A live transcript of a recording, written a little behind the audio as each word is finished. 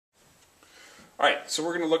Alright, so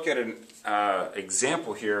we're going to look at an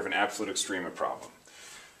example here of an absolute extrema problem.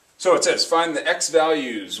 So it says, find the x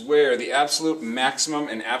values where the absolute maximum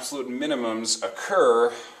and absolute minimums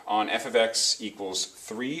occur on f of x equals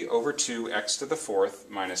 3 over 2x to the fourth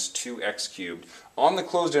minus 2x cubed on the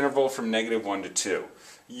closed interval from -1 to 2.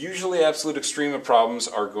 Usually absolute extrema problems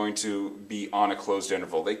are going to be on a closed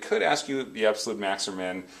interval. They could ask you the absolute max or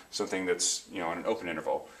min, something that's on an open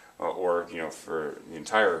interval, or for the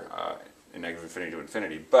entire negative infinity to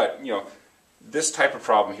infinity. But this type of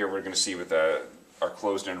problem here we're going to see with our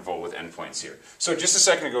closed interval with endpoints here. So just a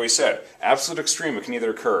second ago we said absolute extrema can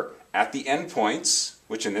either occur at the endpoints,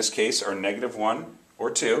 which in this case are -1 or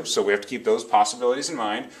 2, so we have to keep those possibilities in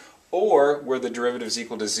mind, or where the derivative is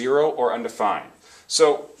equal to 0 or undefined.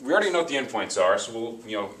 So we already know what the endpoints are, so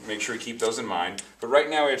we'll make sure we keep those in mind. But right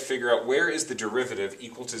now we have to figure out where is the derivative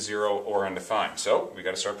equal to 0 or undefined. So we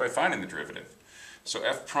got to start by finding the derivative. So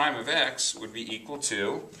f prime of x would be equal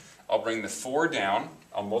to, I'll bring the 4 down,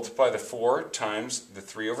 I'll multiply the 4 times the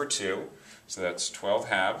 3 over 2, so that's 12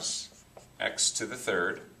 halves, x to the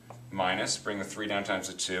third, minus, bring the 3 down times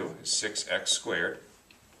the 2, is 6x squared.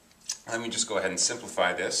 Let me just go ahead and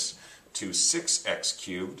simplify this to 6x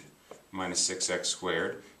cubed minus 6x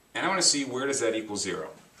squared, and I want to see where does that equal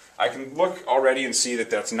 0. I can look already and see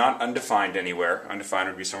that that's not undefined anywhere. Undefined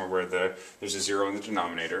would be somewhere where there's a 0 in the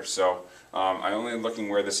denominator, so I only am looking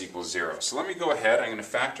where this equals 0. So let me go ahead, I'm going to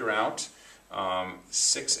factor out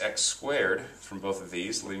 6x squared from both of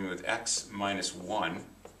these, leaving me with x minus 1.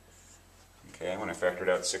 Okay, when I factored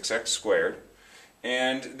out 6x squared.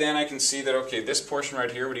 And then I can see that, okay, this portion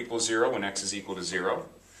right here would equal 0 when x is equal to 0.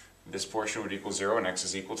 This portion would equal 0 and x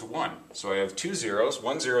is equal to 1. So I have two zeros.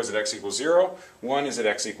 One 0 is at x equals 0. One is at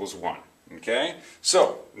x equals 1. Okay?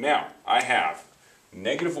 So now I have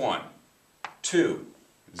 -1, 2,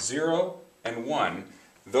 0, and 1.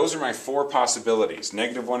 Those are my four possibilities.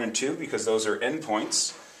 -1 and 2 because those are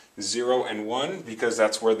endpoints. 0 and 1 because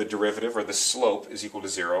that's where the derivative or the slope is equal to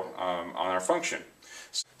 0 on our function.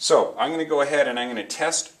 So I'm going to go ahead and I'm going to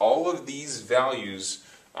test all of these values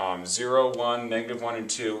 0, 1, -1, and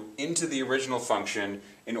 2 into the original function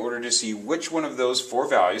in order to see which one of those four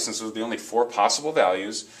values, since those are the only four possible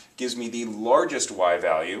values, gives me the largest y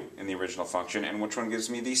value in the original function and which one gives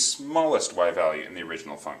me the smallest y value in the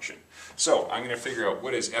original function. So I'm going to figure out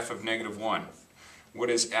what is f of -1, what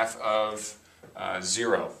is f of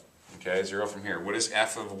 0, okay, 0 from here, what is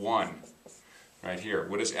f of 1 right here,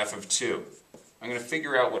 what is f of 2. I'm going to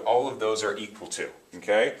figure out what all of those are equal to.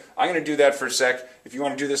 Okay? I'm going to do that for a sec. If you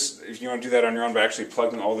want to do this, if you want to do that on your own by actually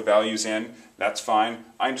plugging all the values in, that's fine.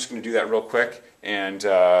 I'm just going to do that real quick, and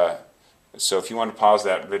so if you want to pause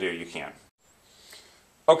that video, you can.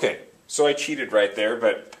 Okay, so I cheated right there,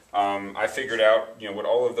 but I figured out what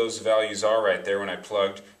all of those values are right there when I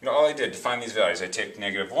plugged. All I did to find these values, I take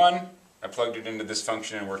 -1. I plugged it into this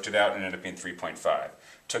function and worked it out and it ended up being 3.5.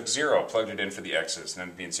 Took 0, plugged it in for the x's, and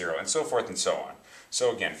ended up being 0, and so forth and so on.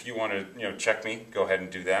 So again, if you want to check me, go ahead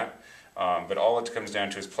and do that. But all it comes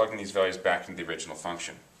down to is plugging these values back into the original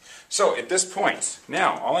function. So at this point,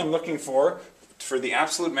 now, all I'm looking for the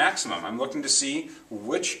absolute maximum, I'm looking to see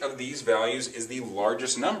which of these values is the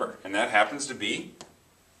largest number, and that happens to be,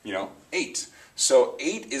 8. So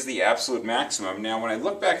 8 is the absolute maximum. Now when I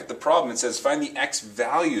look back at the problem, it says find the x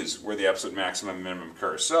values where the absolute maximum and minimum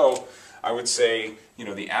occur. So I would say,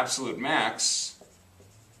 the absolute max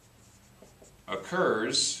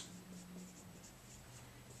occurs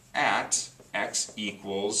at x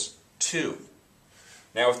equals 2.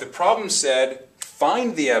 Now if the problem said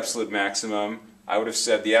find the absolute maximum, I would have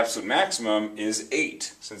said the absolute maximum is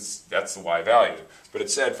 8, since that's the y value. But it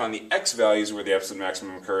said find the x values where the absolute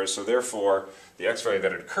maximum occurs, so therefore the x value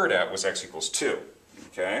that it occurred at was x equals 2.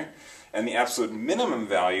 Okay? And the absolute minimum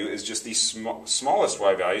value is just the smallest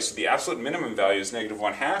y value, so the absolute minimum value is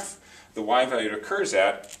 -1/2. The y value it occurs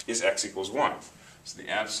at is x equals 1. So the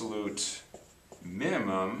absolute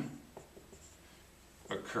minimum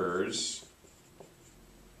occurs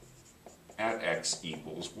at x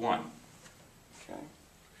equals 1. Okay?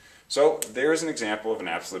 So there's an example of an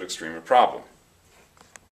absolute extrema problem.